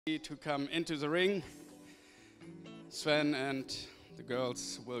to come into the ring. Sven and the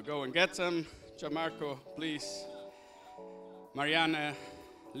girls will go and get them. Gianmarco, please. Marianne,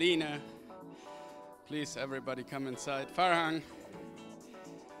 Line, please everybody come inside. Farhang.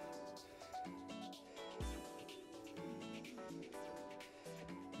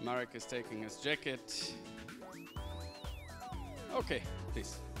 Marek is taking his jacket. Okay,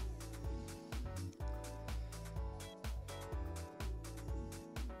 please.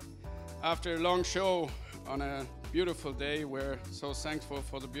 After a long show on a beautiful day, we're so thankful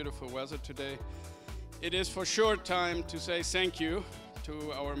for the beautiful weather today. It is for sure time to say thank you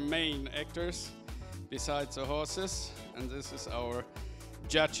to our main actors besides the horses. And this is our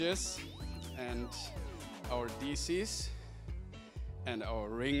judges and our DCs and our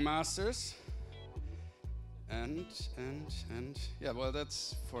ringmasters. And yeah, well,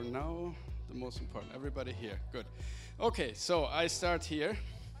 that's for now the most important. Everybody here, good. Okay, so I start here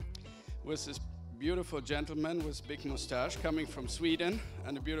with this beautiful gentleman with big mustache coming from Sweden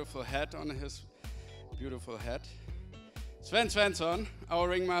and a beautiful hat on his beautiful head. Sven Svensson, our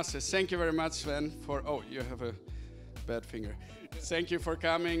ringmaster. Thank you very much, Sven, for, oh, you have a bad finger. Thank you for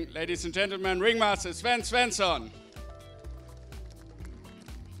coming. Ladies and gentlemen, ringmaster Sven Svensson.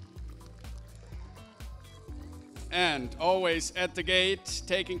 And always at the gate,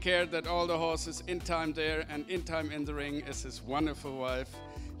 taking care that all the horses in time there and in time in the ring is his wonderful wife,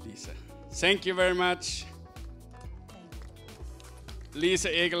 Lisa. Thank you very much. Lisa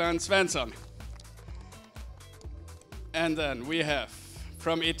Egeland Svensson. And then we have,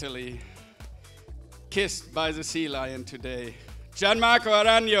 from Italy, kissed by the sea lion today, Gianmarco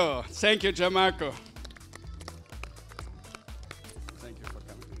Aragno. Thank you, Gianmarco. Thank you for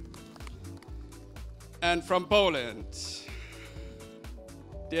coming. And from Poland,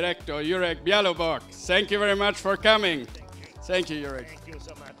 Director Jurek Bialobok. Thank you very much for coming. Thank you, Jurek. Thank you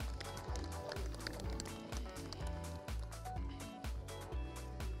so much.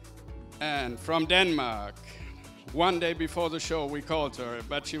 And from Denmark, one day before the show we called her,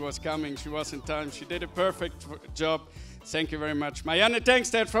 but she was coming, she was in time, she did a perfect job. Thank you very much. Marianne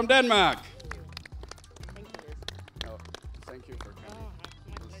Tengstedt from Denmark. Thank you. Oh, thank you for coming.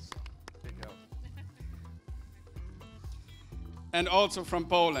 My pleasure. Big help. And also from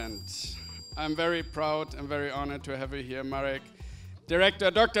Poland, I'm very proud and very honored to have you here, Marek. Director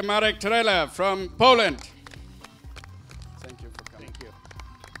Dr. Marek Trela from Poland. Thank you for coming. Thank you.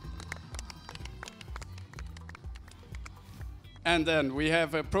 And then we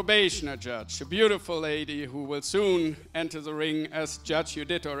have a probationer judge, a beautiful lady who will soon enter the ring as judge. You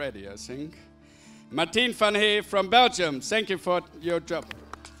did already, I think. Martine van Hey from Belgium. Thank you for your job.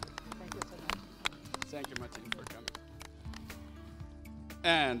 Thank you so much. Thank you, Martine, for coming.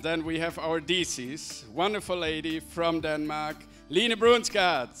 And then we have our DCs. Wonderful lady from Denmark, Line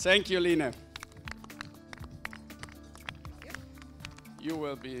Brunsgaard. Thank you, Line. You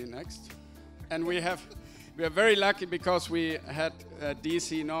will be next. And we are very lucky because we had a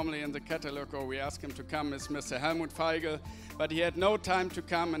DC normally in the catalog, or we asked him to come, is Mr. Helmut Feigl, but he had no time to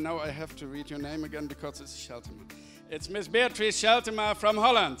come, and now I have to read your name again because it's Scheltema. It's Miss Beatrice Scheltema from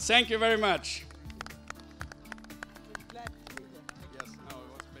Holland. Thank you very much. Yes, no,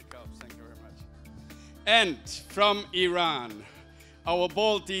 it was a big help. Thank you very much. And from Iran, our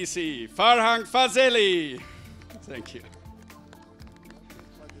bold DC, Farhang Fazeli. Thank you.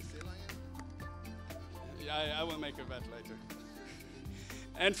 I will make a bet later.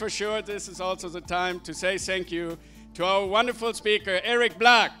 And for sure, this is also the time to say thank you to our wonderful speaker, Eric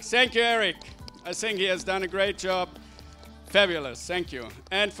Black. Thank you, Eric. I think he has done a great job. Fabulous, thank you.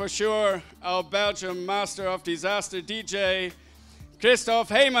 And for sure, our Belgian master of disaster DJ, Christoph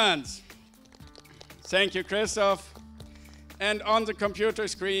Heymans. Thank you, Christoph. And on the computer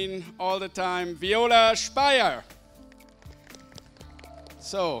screen all the time, Viola Speyer.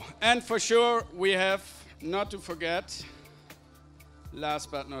 So, and for sure, we have, not to forget,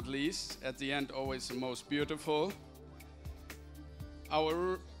 last but not least, at the end always the most beautiful,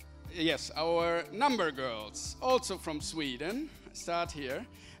 our number girls, also from Sweden. Start here.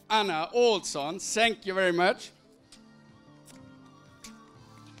 Anna Olsson, thank you very much.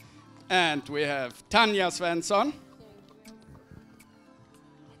 And we have Tanja Svensson.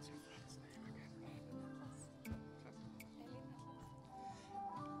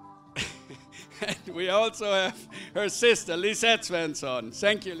 And we also have her sister, Lisette Svensson.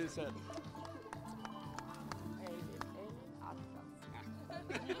 Thank you, Lisette.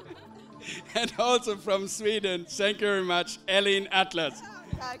 And also from Sweden, thank you very much, Elin Atlas.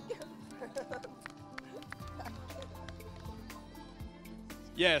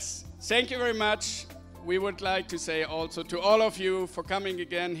 Yes, thank you very much. we would like to say also to all of you for coming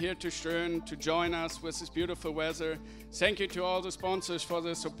again here to Strohen to join us with this beautiful weather. Thank you to all the sponsors for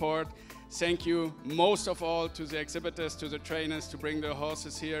the support. Thank you most of all to the exhibitors, to the trainers to bring the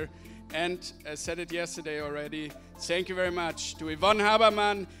horses here. And I said it yesterday already, thank you very much to Yvonne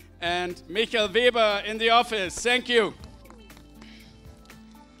Habermann and Michael Weber in the office. Thank you.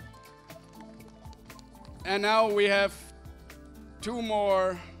 And now we have 2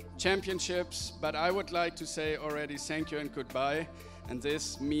 more championships, but I would like to say already thank you and goodbye. And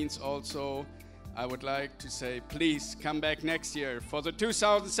this means also I would like to say please come back next year for the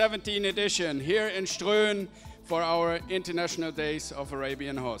 2017 edition here in Strohen for our International Days of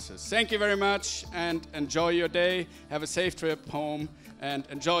Arabian Horses. Thank you very much and enjoy your day. Have a safe trip home and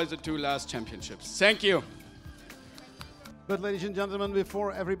enjoy the 2 last championships. Thank you. But ladies and gentlemen,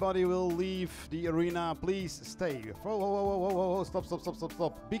 before everybody will leave the arena, please stay. Whoa, whoa, whoa, whoa, whoa, whoa, stop, stop, stop, stop,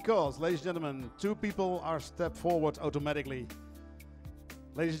 stop. Because, ladies and gentlemen, 2 people are stepped forward automatically.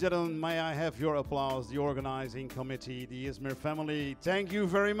 Ladies and gentlemen, may I have your applause, the organizing committee, the Izmir family. Thank you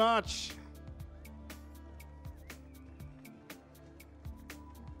very much.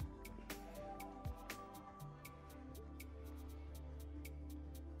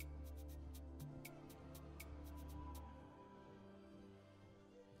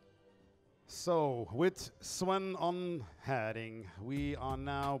 So, with Sven on heading, we are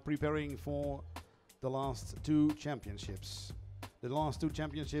now preparing for the last 2 championships. The last 2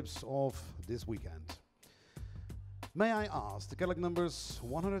 championships of this weekend. May I ask the Cadillac numbers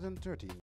 113,